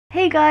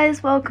Hey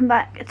guys, welcome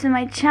back to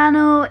my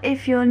channel.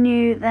 If you're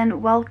new,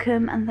 then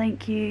welcome and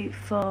thank you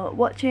for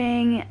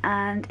watching,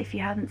 and if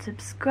you haven't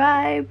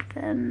subscribed,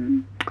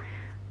 then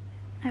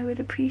I would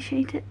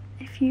appreciate it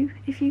if you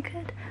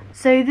could.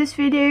 So this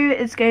video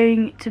is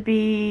going to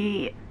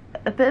be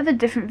a bit of a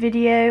different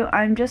video.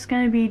 I'm just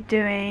going to be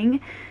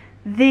doing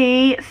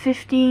the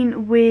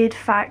 15 weird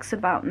facts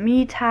about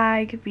me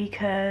tag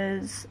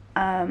because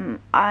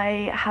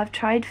I have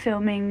tried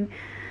filming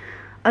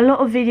a lot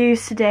of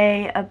videos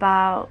today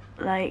about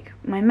like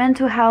my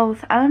mental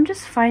health, and I'm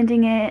just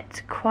finding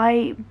it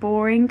quite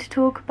boring to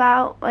talk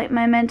about like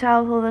my mental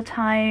health all the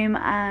time,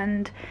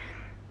 and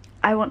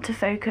I want to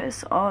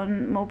focus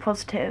on more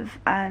positive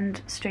and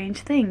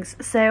strange things.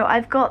 So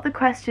I've got the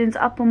questions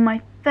up on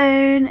my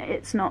phone.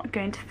 It's not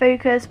going to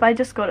focus, but I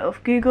just got it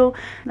off Google.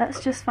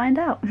 Let's just find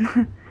out.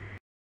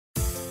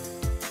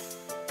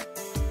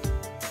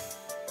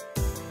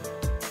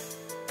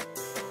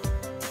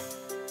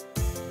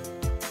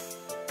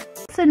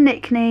 What's a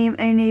nickname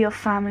only your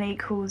family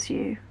calls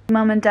you?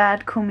 Mum and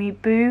dad call me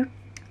Boo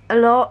a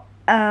lot.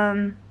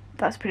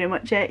 That's pretty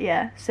much it,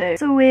 yeah. So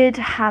it's a weird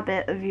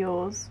habit of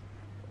yours.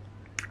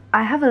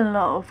 I have a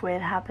lot of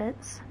weird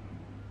habits.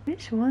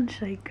 Which one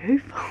should I go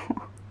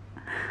for?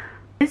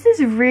 This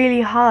is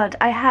really hard.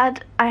 I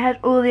had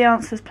all the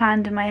answers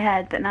planned in my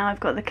head, but now I've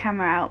got the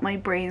camera out, my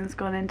brain's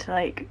gone into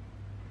like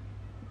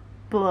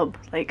blub,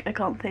 like I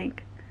can't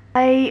think.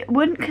 I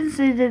wouldn't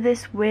consider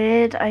this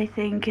weird. I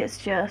think it's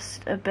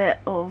just a bit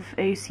of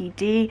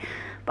OCD,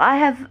 but I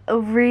have a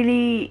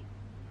really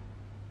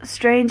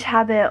strange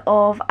habit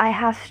of I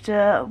have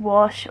to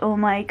wash all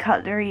my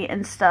cutlery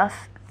and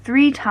stuff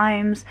 3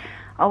 times.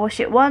 I'll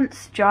wash it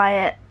once, dry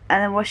it,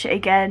 and then wash it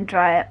again,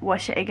 dry it,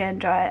 wash it again,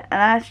 dry it,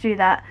 and I have to do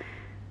that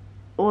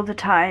all the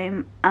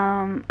time.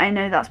 I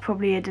know that's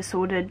probably a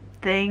disordered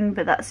thing,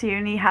 but that's the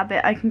only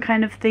habit I can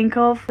kind of think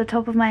of off the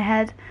top of my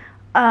head.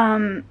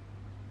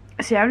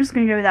 So yeah, I'm just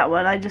gonna go with that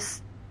one.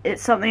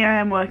 It's something I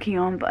am working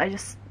on, but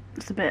it's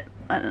a bit,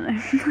 I don't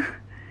know.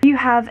 Do you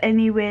have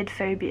any weird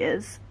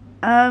phobias?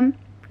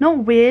 Not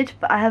weird,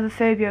 but I have a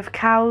phobia of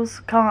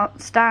cows.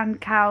 Can't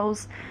stand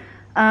cows.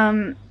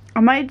 I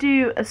might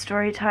do a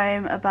story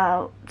time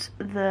about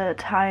the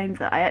time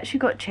that I actually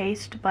got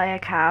chased by a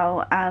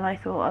cow and I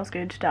thought I was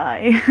going to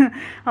die.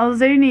 I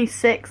was only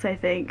 6, I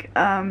think.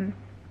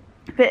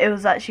 But it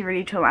was actually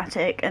really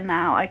traumatic, and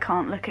now I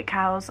can't look at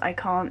cows. I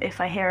can't,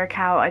 if I hear a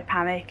cow I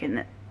panic,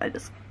 and I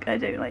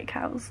don't like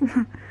cows.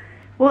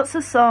 What's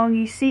a song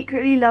you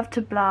secretly love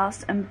to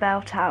blast and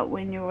belt out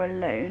when you're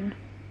alone?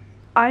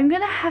 I'm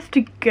gonna have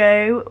to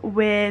go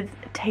with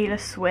Taylor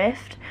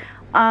Swift.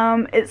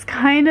 It's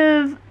kind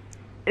of,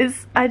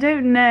 I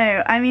don't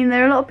know. I mean,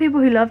 there are a lot of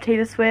people who love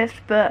Taylor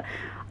Swift, but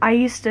I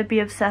used to be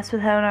obsessed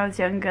with her when I was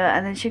younger,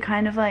 and then she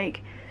kind of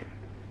like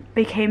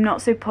became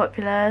not so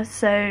popular,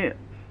 so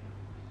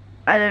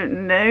I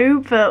don't know,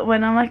 but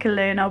when I'm like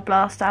alone I'll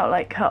blast out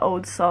like her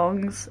old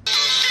songs.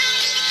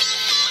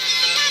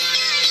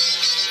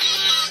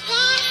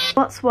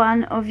 What's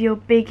one of your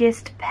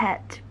biggest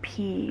pet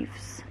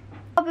peeves?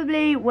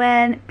 Probably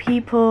when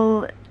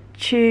people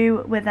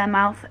chew with their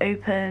mouth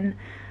open.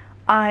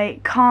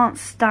 I can't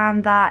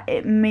stand that.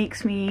 It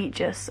makes me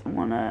just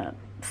wanna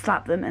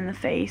slap them in the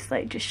face.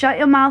 Like, just shut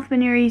your mouth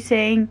when you're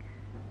eating,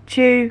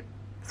 chew,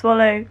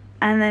 swallow,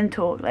 and then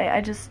talk.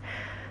 Like,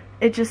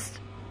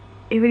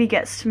 it really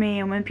gets to me,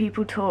 and when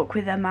people talk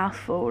with their mouth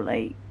full,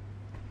 like,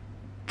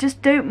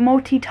 just don't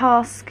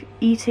multitask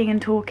eating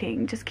and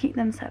talking, just keep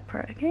them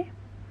separate, okay?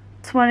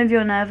 It's one of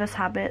your nervous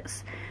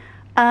habits.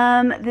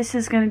 This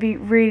is going to be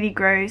really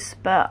gross,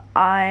 but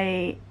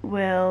I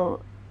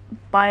will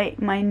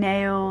bite my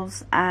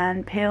nails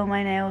and peel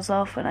my nails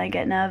off when I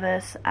get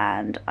nervous,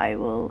 and I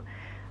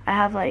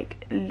have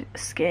like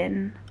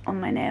skin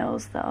on my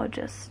nails that I'll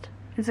just,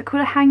 is it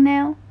called a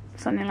hangnail?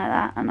 Something like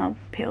that, and I'll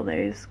peel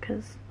those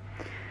because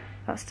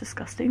that's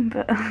disgusting.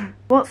 But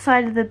what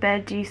side of the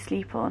bed do you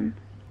sleep on?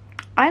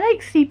 I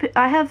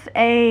have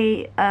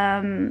a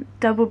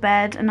double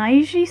bed, and I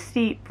usually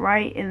sleep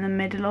right in the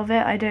middle of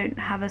it. I don't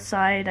have a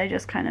side, I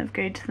just kind of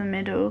go to the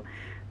middle,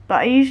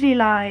 but I usually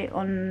lie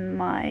on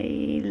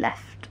my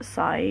left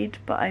side,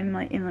 but I'm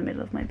like in the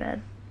middle of my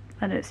bed.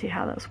 I don't see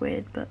how that's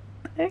weird, but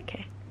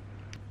okay.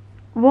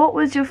 What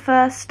was your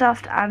first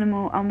stuffed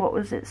animal and what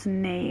was its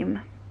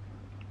name?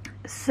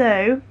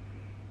 So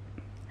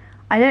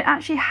I don't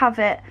actually have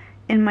it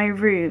in my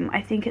room,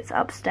 I think it's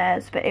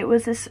upstairs, but it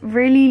was this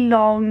really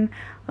long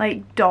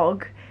like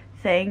dog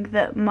thing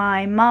that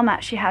my mum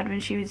actually had when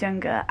she was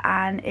younger,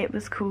 and it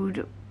was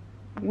called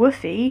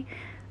Woofy,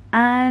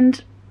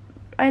 and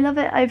I love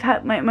it. I've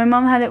had my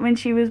mum had it when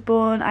she was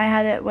born, I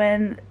had it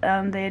when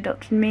they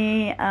adopted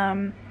me,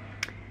 and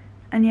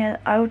yeah,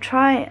 I'll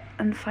try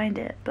and find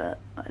it, but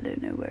I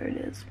don't know where it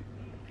is.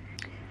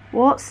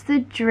 What's the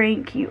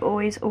drink you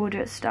always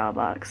order at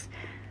Starbucks?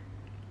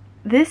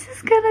 This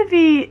is gonna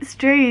be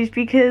strange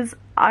because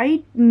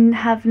I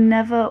have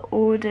never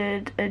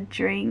ordered a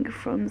drink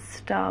from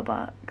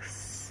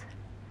Starbucks.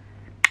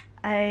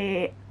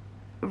 I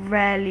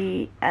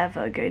rarely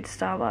ever go to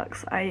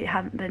Starbucks. I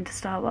haven't been to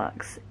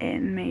Starbucks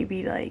in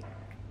maybe like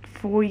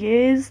 4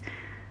 years.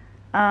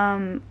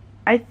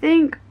 I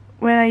think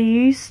when I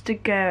used to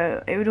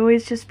go, it would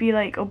always just be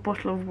like a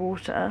bottle of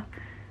water.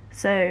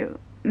 So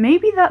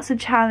maybe that's a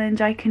challenge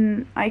I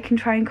can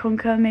try and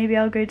conquer. Maybe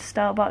I'll go to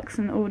Starbucks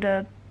and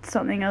order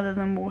something other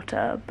than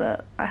water,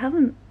 but I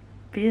haven't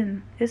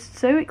been. It's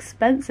so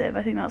expensive.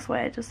 I think that's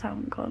why I just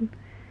haven't gone.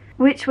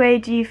 Which way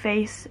do you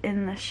face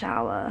in the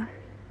shower?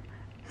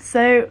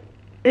 So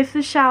if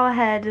the shower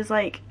head is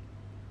like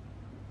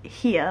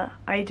here,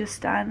 I just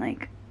stand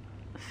like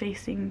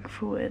facing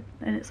forward,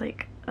 and it's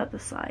like at the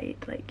side,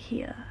 like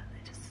here.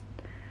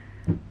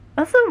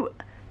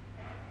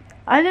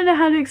 I don't know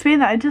how to explain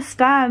that. I just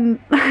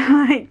stand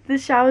like the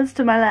shower's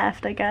to my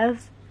left, I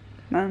guess.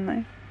 I don't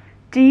know.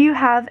 Do you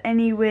have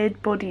any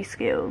weird body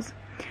skills?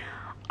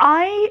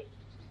 I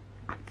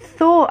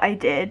thought I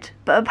did,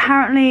 but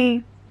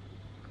apparently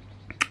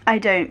I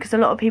don't, because a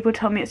lot of people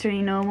tell me it's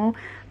really normal.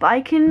 But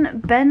I can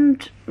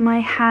bend my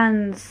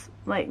hands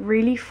like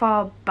really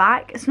far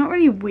back. It's not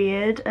really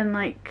weird, and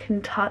like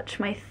can touch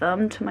my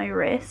thumb to my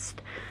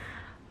wrist.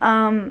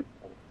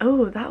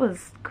 Oh, that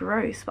was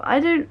gross. But I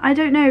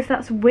don't know if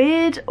that's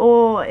weird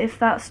or if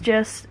that's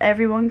just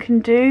everyone can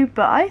do,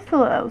 but I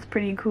thought that was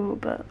pretty cool,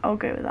 but I'll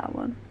go with that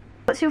one.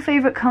 What's your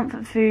favourite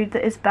comfort food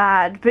that is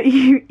bad but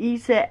you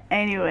eat it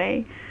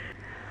anyway?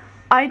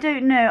 I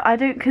don't know. I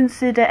don't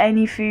consider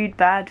any food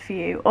bad for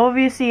you.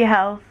 Obviously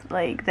health,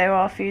 like there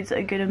are foods that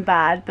are good and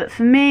bad, but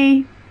for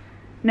me,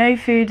 no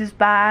food is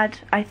bad.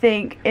 I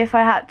think if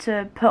I had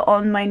to put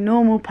on my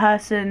normal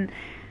person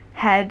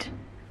head,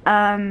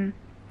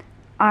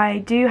 I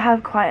do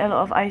have quite a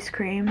lot of ice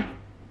cream,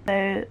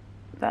 so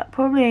that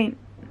probably ain't,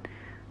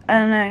 I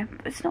don't know,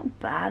 it's not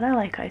bad. I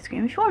like ice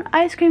cream. If you want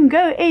ice cream,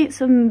 go eat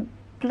some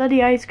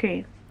bloody ice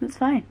cream. That's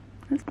fine.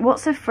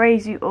 What's a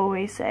phrase you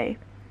always say?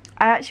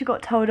 I actually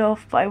got told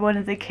off by one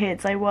of the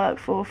kids I work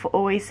for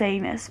always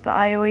saying this, but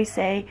I always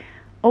say,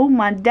 oh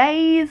my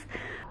days.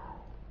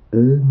 Oh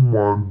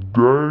my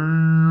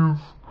days.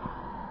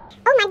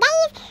 Oh my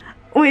days.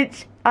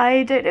 Which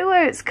I don't know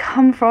where it's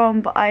come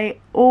from, but I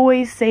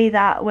always say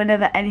that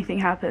whenever anything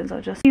happens.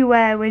 I'll just, you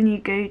wear when you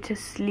go to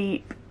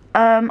sleep.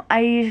 I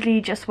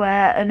usually just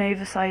wear an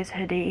oversized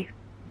hoodie,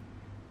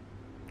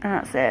 and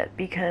that's it,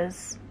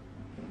 because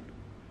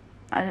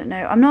I don't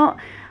know,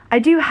 I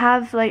do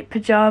have like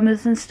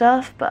pajamas and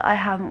stuff, but I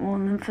haven't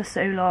worn them for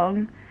so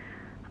long.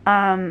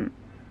 I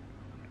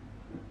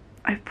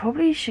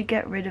probably should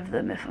get rid of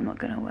them if I'm not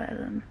gonna wear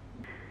them.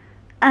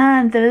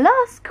 And the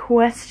last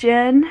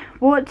question,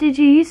 what did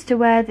you used to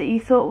wear that you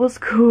thought was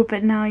cool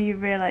but now you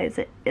realise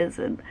it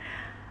isn't?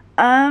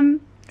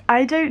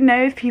 I don't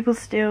know if people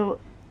still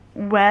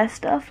wear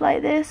stuff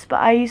like this,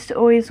 but I used to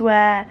always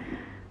wear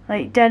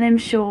like denim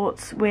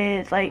shorts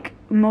with like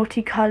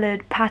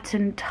multicoloured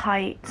patterned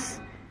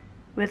tights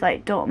with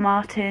like Doc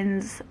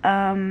Martens,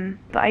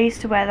 but I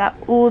used to wear that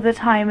all the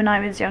time when I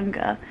was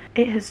younger.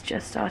 It has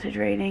just started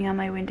raining and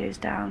my window's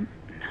down.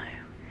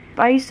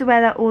 But I used to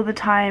wear that all the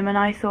time and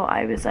I thought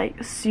I was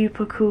like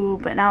super cool,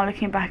 but now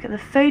looking back at the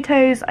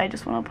photos, I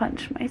just want to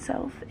punch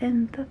myself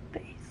in the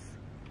face.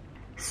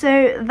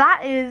 So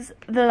that is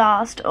the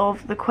last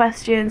of the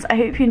questions. I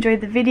hope you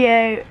enjoyed the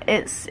video.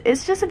 It's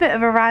just a bit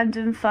of a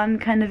random fun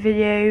kind of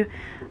video.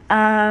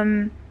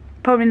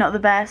 Probably not the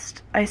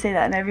best, I say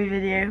that in every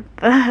video,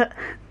 but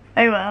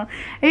oh well.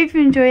 I hope you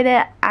enjoyed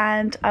it,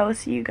 and I will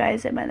see you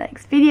guys in my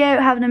next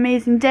video. Have an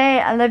amazing day.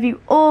 I love you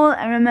all,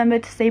 and remember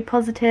to stay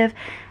positive,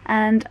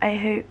 and I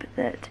hope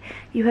that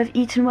you have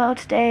eaten well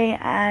today,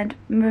 and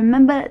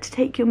remember to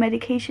take your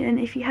medication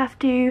if you have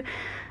to,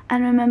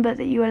 and remember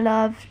that you are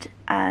loved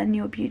and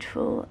you're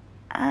beautiful,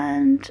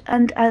 and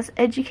as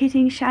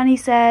Educating Shani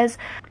says,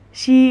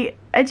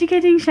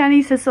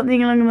 Shani says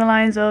something along the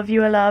lines of,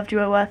 you are loved, you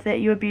are worth it,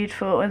 you are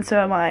beautiful, and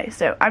so am I.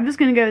 So I'm just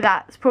gonna go with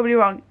that. It's probably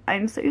wrong.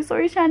 I'm so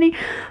sorry, Shani.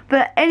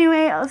 But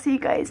anyway, I'll see you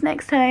guys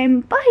next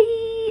time.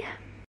 Bye!